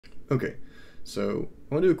Okay, so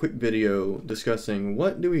I want to do a quick video discussing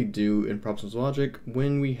what do we do in propositional logic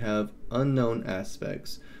when we have unknown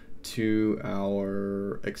aspects to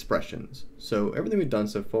our expressions. So everything we've done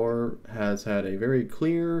so far has had a very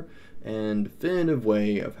clear and definitive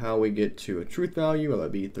way of how we get to a truth value, whether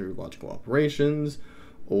that be through logical operations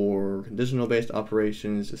or conditional based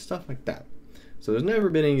operations, just stuff like that. So there's never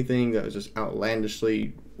been anything that was just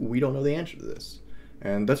outlandishly, we don't know the answer to this.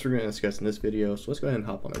 And that's what we're going to discuss in this video, so let's go ahead and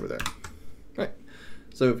hop on over there. Right.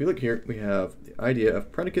 So if you look here, we have the idea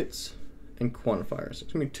of predicates and quantifiers.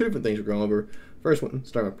 It's going to be two different things we're going over. First one,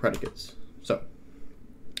 starting with predicates. So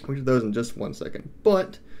we'll do those in just one second.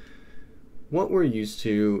 But what we're used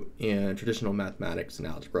to in traditional mathematics and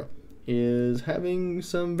algebra is having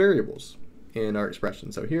some variables in our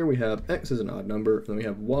expression. So here we have x is an odd number, and then we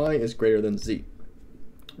have y is greater than z.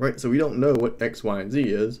 Right, so we don't know what x, y, and z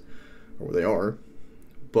is, or what they are,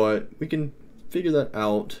 but we can figure that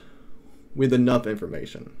out with enough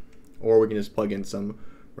information. Or we can just plug in some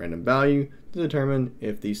random value to determine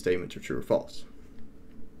if these statements are true or false.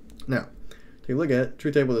 Now, take a look at it.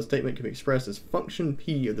 Truth table of the statement can be expressed as function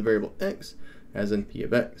p of the variable x, as in p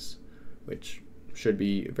of x, which should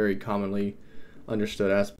be a very commonly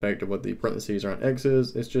understood aspect of what the parentheses around x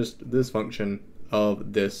is. It's just this function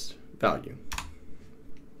of this value.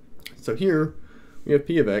 So here we have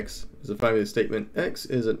p of x is defined by the statement x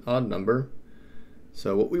is an odd number.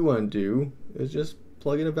 So what we want to do is just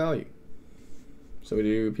plug in a value. So we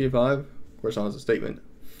do p of 5 corresponds to the statement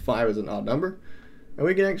 5 is an odd number, and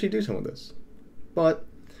we can actually do some of this. But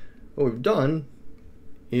what we've done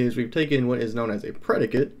is we've taken what is known as a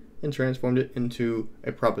predicate and transformed it into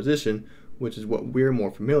a proposition, which is what we're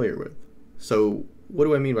more familiar with. So what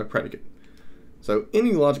do I mean by predicate? So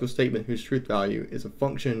any logical statement whose truth value is a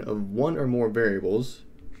function of one or more variables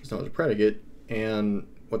is known as a predicate, and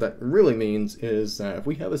what that really means is that if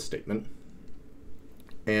we have a statement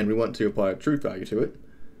and we want to apply a truth value to it,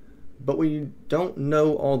 but we don't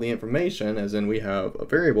know all the information, as in we have a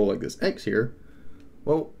variable like this x here,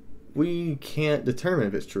 well, we can't determine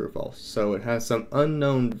if it's true or false. So it has some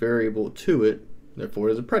unknown variable to it, therefore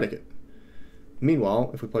it is a predicate. Meanwhile,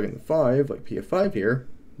 if we plug in the 5, like p of 5 here,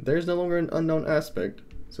 there's no longer an unknown aspect,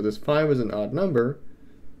 so this 5 is an odd number,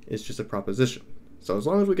 it's just a proposition. So as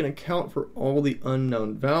long as we can account for all the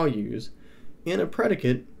unknown values in a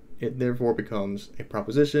predicate, it therefore becomes a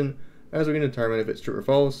proposition, as we can determine if it's true or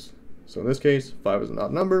false. So in this case, 5 is an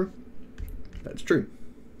odd number, that's true.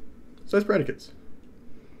 So that's predicates.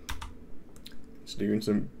 Just doing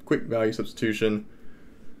some quick value substitution.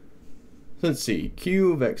 So let's see,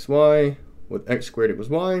 q of xy with x squared equals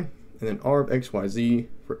y, and then r of xyz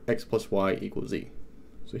for x plus y equals z.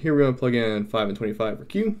 So here we're going to plug in 5 and 25 for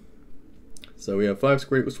q. So we have 5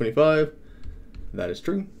 squared equals 25, that is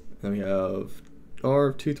true. And we have r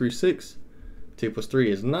of 236, 2 plus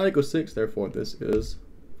 3 is not equal to 6, therefore this is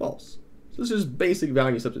false. So this is basic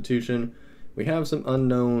value substitution. We have some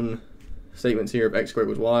unknown statements here of x squared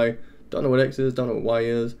equals y, don't know what x is, don't know what y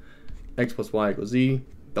is, x plus y equals z,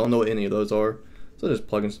 don't know what any of those are. So just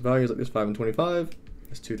plug in some values like this 5 and 25,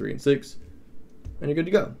 that's 2, 3, and 6, and you're good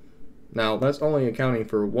to go. Now that's only accounting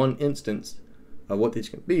for one instance of what these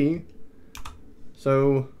can be,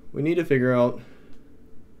 so we need to figure out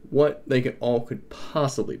what they could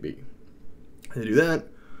possibly be. And to do that,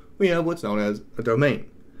 we have what's known as a domain.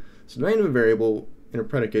 So the domain of a variable in a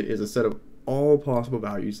predicate is a set of all possible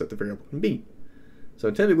values that the variable can be.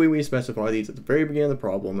 So typically we specify these at the very beginning of the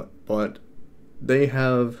problem, but they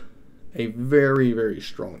have a very, very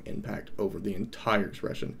strong impact over the entire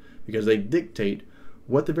expression because they dictate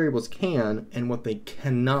what the variables can and what they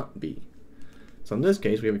cannot be. So in this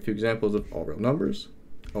case, we have a few examples of all real numbers,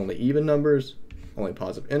 only even numbers, only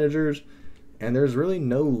positive integers, and there's really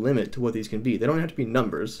no limit to what these can be. They don't have to be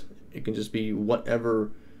numbers. It can just be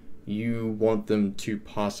whatever you want them to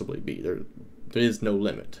possibly be. There is no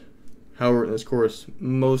limit. However, in this course,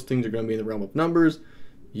 most things are going to be in the realm of numbers,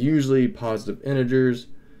 usually positive integers,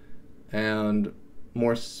 and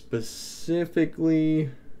more specifically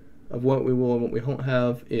of what we will and what we won't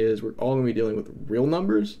have is we're all going to be dealing with real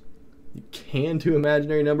numbers. You can do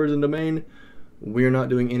imaginary numbers in domain. We're not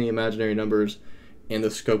doing any imaginary numbers in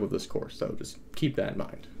the scope of this course, so just keep that in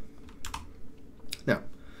mind. Now,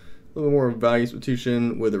 a little more value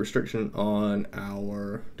substitution with a restriction on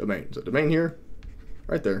our domain. So domain here,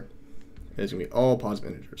 right there, is going to be all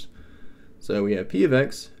positive integers. So we have p of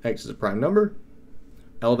x, x is a prime number,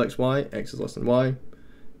 L of xy, x is less than y,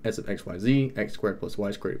 s of xyz, x squared plus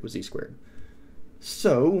y squared equals z squared.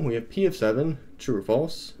 So we have p of 7, true or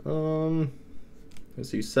false. Let's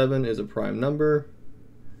see, 7 is a prime number.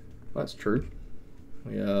 That's true.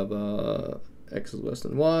 We have x is less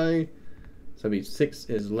than y. So that'd be 6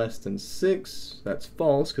 is less than 6. That's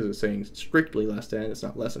false because it's saying strictly less than. It's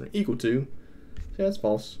not less than or equal to. So that's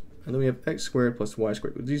false. And then we have x squared plus y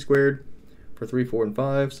squared equals z squared for 3, 4, and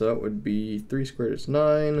 5. So that would be 3 squared is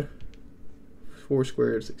 9, 4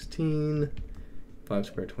 squared is 16, 5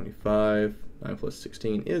 squared 25, 9 plus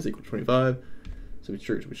 16 is equal to 25. So it's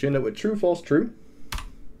true. So we should end up with true, false, true.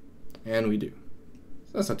 And we do.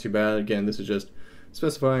 So that's not too bad. Again, this is just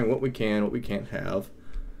specifying what we can, what we can't have.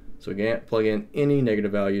 So we can't plug in any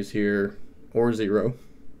negative values here or 0.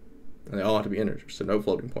 And they all have to be integers, so no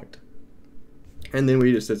floating point. And then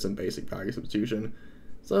we just did some basic value substitution.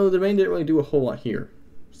 So the domain didn't really do a whole lot here.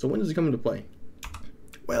 So when does it come into play?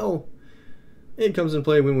 Well, it comes into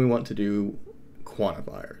play when we want to do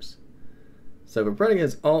quantifiers. So if a predicate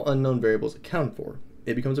has all unknown variables accounted for,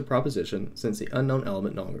 it becomes a proposition since the unknown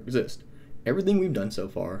element no longer exists. Everything we've done so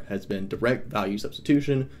far has been direct value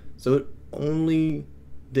substitution, so it only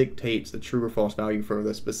dictates the true or false value for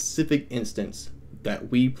the specific instance that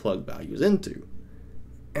we plug values into.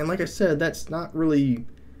 And like I said, that's not really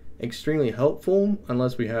extremely helpful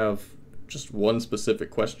unless we have just one specific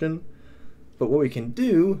question. But what we can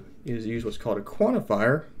do is use what's called a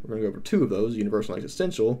quantifier. We're going to go over 2 of those, universal and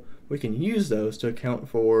existential. We can use those to account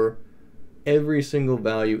for every single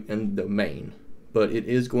value in the domain. But it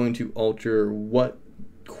is going to alter what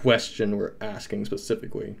question we're asking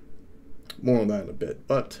specifically. More on that in a bit,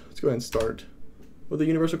 but let's go ahead and start with the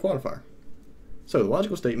universal quantifier. So the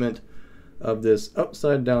logical statement of this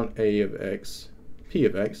upside down a of x, p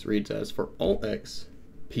of x, reads as for all x,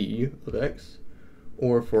 p of x,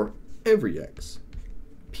 or for every x,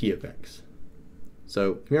 p of x.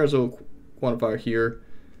 So the universal quantifier here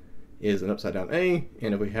is an upside down a,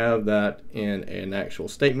 and if we have that in an actual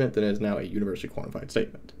statement, then it is now a universally quantified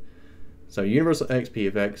statement. So universal x p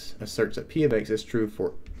of x asserts that p of x is true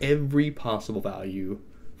for every possible value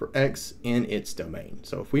for x in its domain.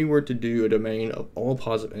 So if we were to do a domain of all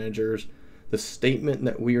positive integers, the statement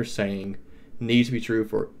that we are saying needs to be true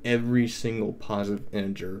for every single positive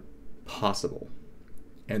integer possible.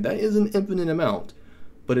 And that is an infinite amount,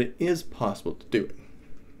 but it is possible to do it.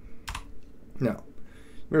 Now,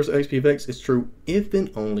 universal x p of x is true if and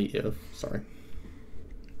only if,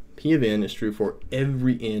 p of n is true for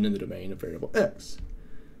every n in the domain of variable x.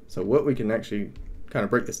 So what we can actually kind of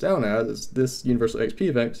break this down as is this universal x p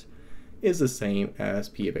of x is the same as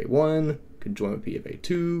p of a1, conjoined with p of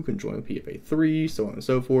a2, conjoined with p of a3, so on and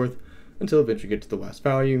so forth, until eventually get to the last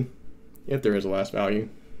value, if there is a last value.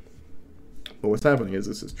 But what's happening is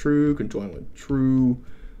this is true, conjoined with true,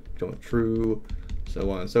 conjoined with true,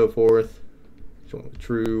 so on and so forth, conjoined with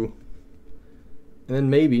true, and then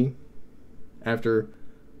maybe after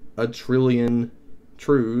a trillion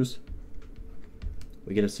trues,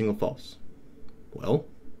 we get a single false. Well,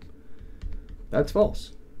 that's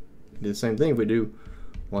false. Do the same thing if we do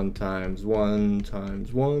 1 times 1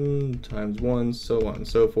 times 1 times 1, so on and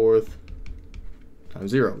so forth,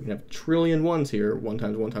 times 0. We have a trillion ones here, 1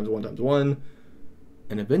 times 1 times 1 times 1,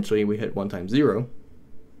 and eventually we hit 1 times 0.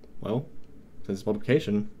 Well, since it's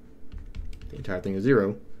multiplication, the entire thing is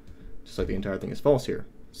 0, just like the entire thing is false here.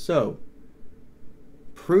 So,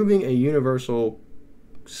 proving a universal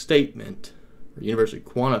statement, or universally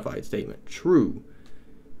quantified statement, true,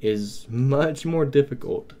 is much more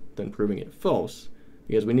difficult than proving it false,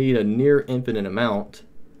 because we need a near infinite amount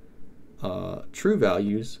true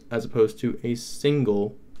values as opposed to a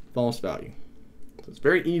single false value. So it's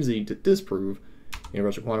very easy to disprove a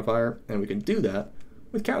universal quantifier, and we can do that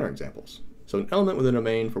with counterexamples. So an element with a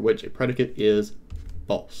domain for which a predicate is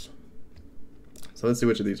false. So let's see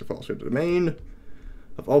which of these are false. We have the domain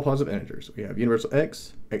of all positive integers. We have universal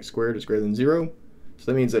x, x squared is greater than 0.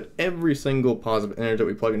 So that means that every single positive integer that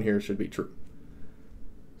we plug in here should be true.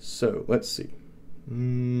 So let's see.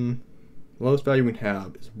 The lowest value we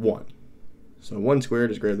have is 1. So 1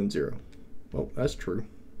 squared is greater than 0. Well, that's true.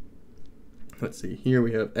 Let's see. Here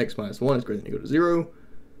we have x minus 1 is greater than or equal to 0.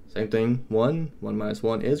 Same thing. 1 minus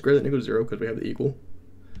 1 is greater than or equal to 0 because we have the equal.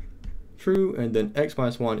 True. And then x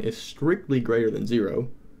minus 1 is strictly greater than 0.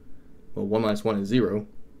 Well, 1 minus 1 is 0.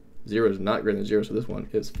 0 is not greater than 0, so this one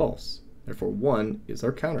is false. Therefore, 1 is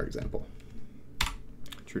our counterexample.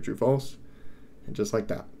 True, true, false. And just like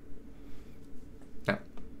that. Now,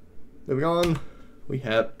 moving on, we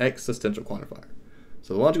have existential quantifier.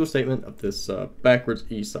 So the logical statement of this backwards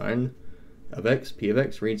e sign of x, p of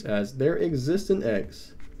x, reads as there exists an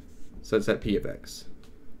x such that p of x.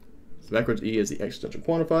 So backwards e is the existential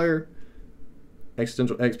quantifier.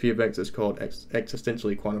 Existential x, p of x is called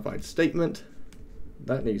existentially quantified statement.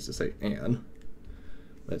 That needs to say and.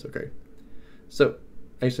 That's okay. So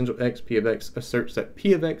existential x p of x asserts that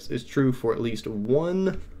p of x is true for at least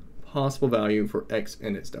one possible value for x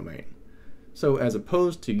in its domain. So as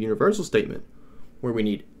opposed to universal statement, where we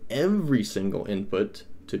need every single input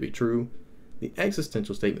to be true, the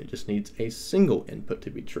existential statement just needs a single input to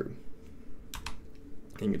be true.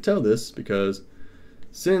 And you can tell this because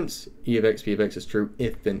since e of x p of x is true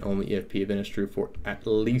if and only if p of n is true for at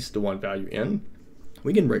least one value n,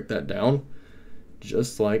 we can break that down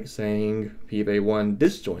just like saying p of a1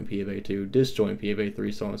 disjoint p of a2 disjoint p of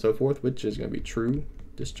a3, so on and so forth, which is going to be true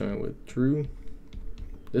disjoint with true.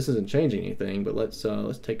 This isn't changing anything, but let's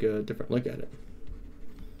take a different look at it.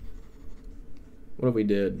 What if we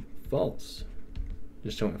did false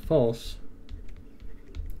disjoint with false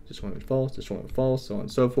disjoint with false disjoint with false, so on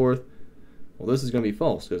and so forth? Well, this is going to be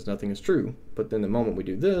false because nothing is true. But then the moment we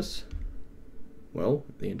do this, well,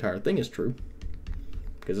 the entire thing is true,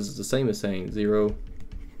 because this is the same as saying 0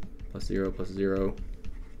 plus 0 plus 0,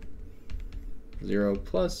 0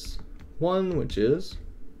 plus 1, which is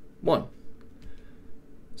 1.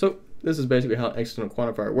 So this is basically how external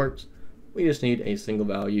quantifier works. We just need a single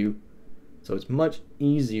value. So it's much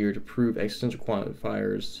easier to prove existential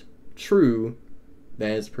quantifiers true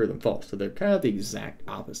than it is to prove them false. So they're kind of the exact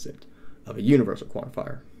opposite of a universal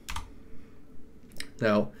quantifier.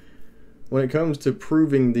 Now, when it comes to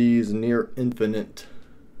proving these near infinite,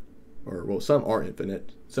 or well, some are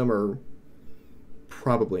infinite, some are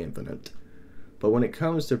probably infinite, but when it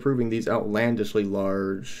comes to proving these outlandishly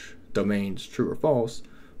large domains true or false,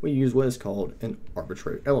 we use what is called an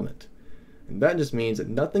arbitrary element. And that just means that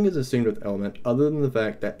nothing is assumed with element other than the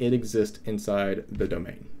fact that it exists inside the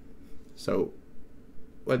domain. So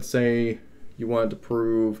let's say you wanted to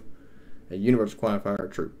prove a universal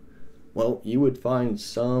quantifier true. Well, you would find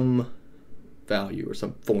some value or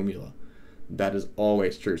some formula that is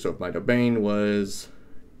always true. So if my domain was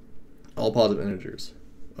all positive integers,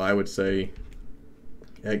 I would say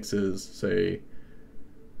x is, say,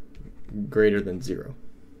 greater than 0.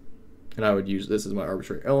 And I would use this as my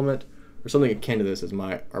arbitrary element, or something akin to this as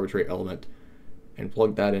my arbitrary element, and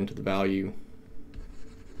plug that into the value.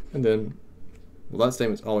 And then, well, that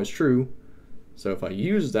statement's always true. So if I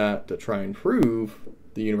use that to try and prove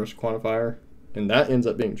the universal quantifier, and that ends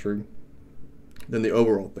up being true, then the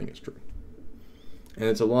overall thing is true. And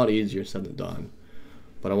it's a lot easier said than done,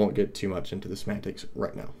 but I won't get too much into the semantics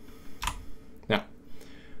right now. Now,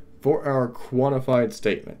 for our quantified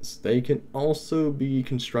statements, they can also be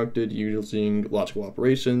constructed using logical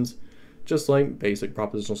operations, just like basic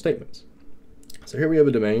propositional statements. So here we have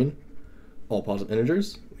a domain, all positive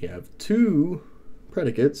integers. We have two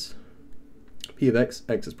predicates, p of x,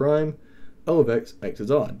 x is prime, o of x, x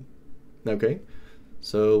is odd. Okay,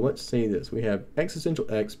 so let's say this. We have existential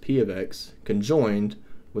x, p of x, conjoined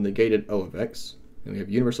with negated o of x, and we have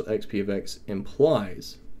universal x, p of x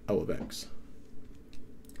implies o of x.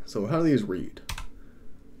 So how do these read?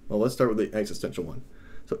 Well, let's start with the existential one.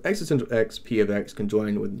 So existential x, p of x,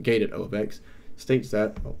 conjoined with negated o of x, states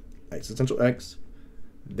that, well, existential x,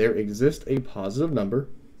 there exists a positive number,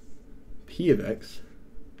 p of x,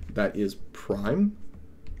 that is prime,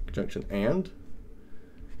 conjunction and,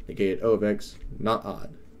 negated o of x, not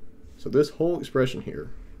odd. So this whole expression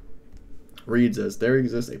here reads as there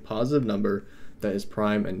exists a positive number that is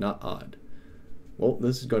prime and not odd. Well,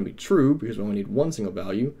 this is going to be true because we only need one single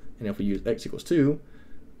value, and if we use x equals 2,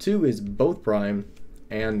 2 is both prime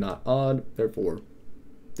and not odd, therefore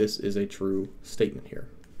this is a true statement here.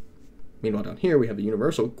 Meanwhile, down here we have a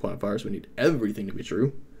universal quantifier, so we need everything to be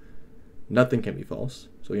true. Nothing can be false.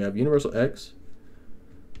 So we have universal x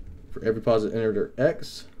for every positive integer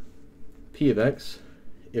x, p of x,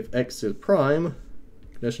 if x is prime,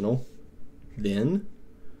 conditional, then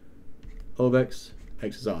o of x,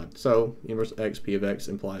 x is odd. So universal x, p of x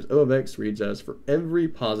implies o of x reads as for every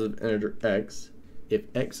positive integer x, if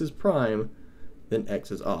x is prime, then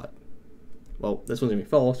x is odd. Well, this one's going to be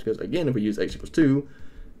false because, again, if we use x equals 2,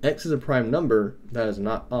 x is a prime number that is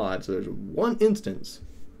not odd. So there's one instance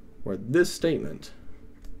where this statement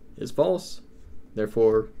is false,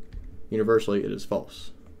 therefore universally it is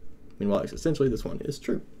false. Meanwhile, existentially, this one is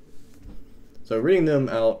true. So reading them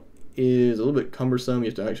out is a little bit cumbersome. You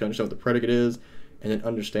have to actually understand what the predicate is and then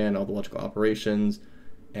understand all the logical operations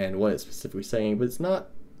and what it's specifically saying, but it's not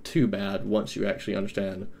too bad once you actually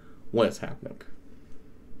understand what is happening.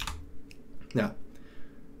 Now,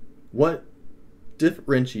 what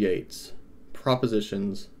differentiates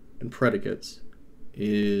propositions and predicates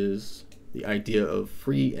is the idea of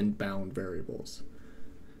free and bound variables.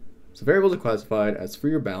 So variables are classified as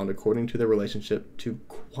free or bound according to their relationship to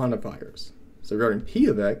quantifiers. So regarding p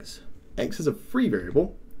of x, x is a free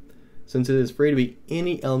variable since it is free to be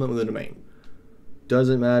any element within the domain.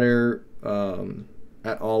 Doesn't matter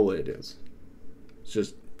at all what it is. It's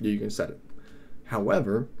just you can set it.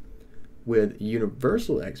 However, with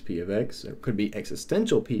universal xp of x, or it could be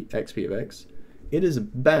existential xp of x, it is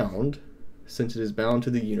bound, since it is bound to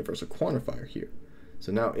the universal quantifier here.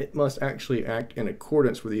 So now it must actually act in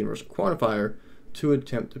accordance with the universal quantifier to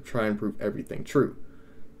attempt to try and prove everything true.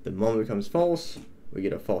 The moment it becomes false, we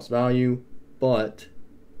get a false value, but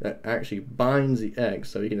that actually binds the x,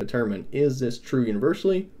 so you can determine, is this true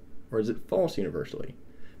universally or is it false universally?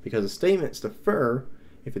 Because the statements differ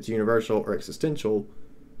if it's universal or existential,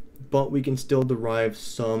 but we can still derive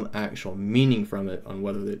some actual meaning from it on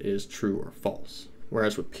whether it is true or false.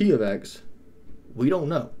 Whereas with p of x, we don't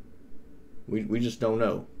know. We just don't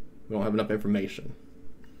know. We don't have enough information.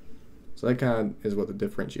 So that kind of is what the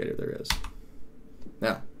differentiator there is.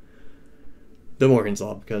 Now, De Morgan's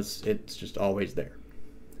law, because it's just always there.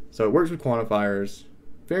 So it works with quantifiers,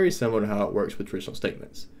 very similar to how it works with traditional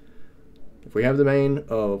statements. If we have the domain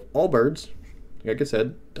of all birds, like I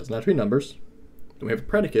said, doesn't have to be numbers. Then we have a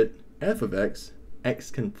predicate, f of x,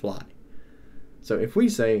 x can fly. So if we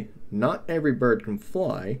say, not every bird can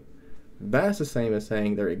fly, that's the same as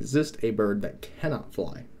saying there exists a bird that cannot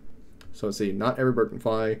fly. So let's see, not every bird can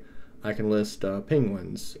fly. I can list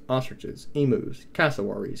penguins, ostriches, emus,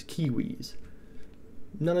 cassowaries, kiwis.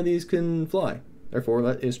 None of these can fly. Therefore,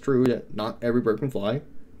 that is true that not every bird can fly.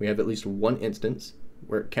 We have at least one instance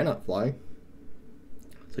where it cannot fly.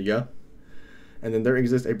 So yeah. And then there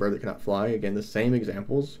exists a bird that cannot fly. Again, the same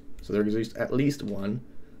examples. So there exists at least one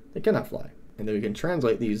that cannot fly. And then we can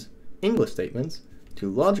translate these English statements to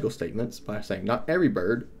logical statements by saying not every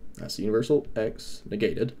bird, that's the universal x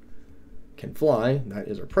negated, can fly. That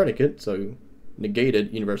is our predicate. So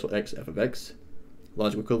negated universal x f of x.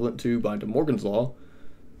 Logical equivalent to, by De Morgan's law,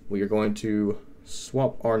 we are going to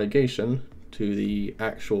swap our negation to the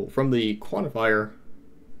actual, from the quantifier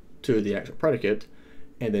to the actual predicate,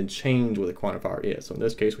 and then change what the quantifier is. So in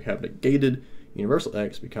this case, we have negated universal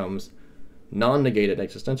x becomes non-negated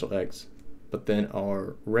existential x, but then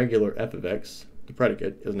our regular f of x, the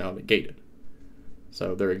predicate, is now negated.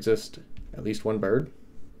 So there exists at least one bird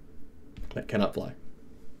that cannot fly.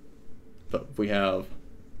 So if we have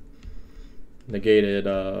negated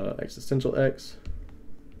existential x,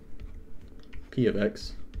 p of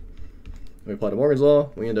x, we apply De Morgan's law,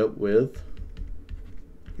 we end up with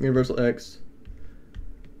universal x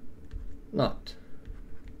not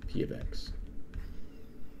p of x.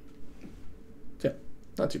 So yeah,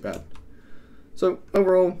 not too bad. So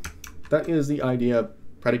overall, that is the idea of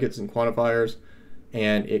predicates and quantifiers,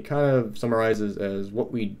 and it kind of summarizes as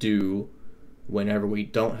what we do whenever we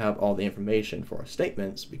don't have all the information for our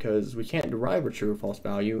statements, because we can't derive a true or false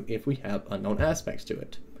value if we have unknown aspects to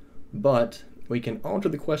it. But we can alter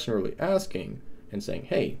the question we're really asking and saying,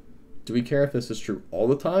 hey, do we care if this is true all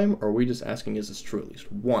the time, or are we just asking, is this true at least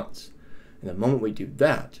once? And the moment we do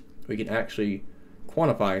that, we can actually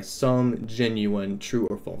quantify some genuine true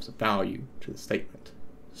or false value to the statement.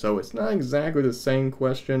 So it's not exactly the same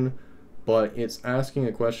question, but it's asking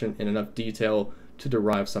a question in enough detail to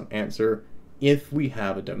derive some answer if we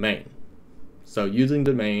have a domain. So using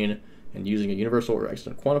domain and using a universal or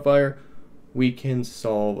external quantifier, we can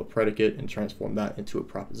solve a predicate and transform that into a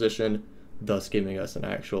proposition, thus giving us an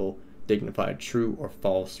actual dignified true or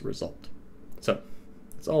false result. So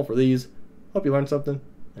that's all for these. Hope you learned something,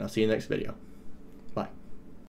 and I'll see you in the next video.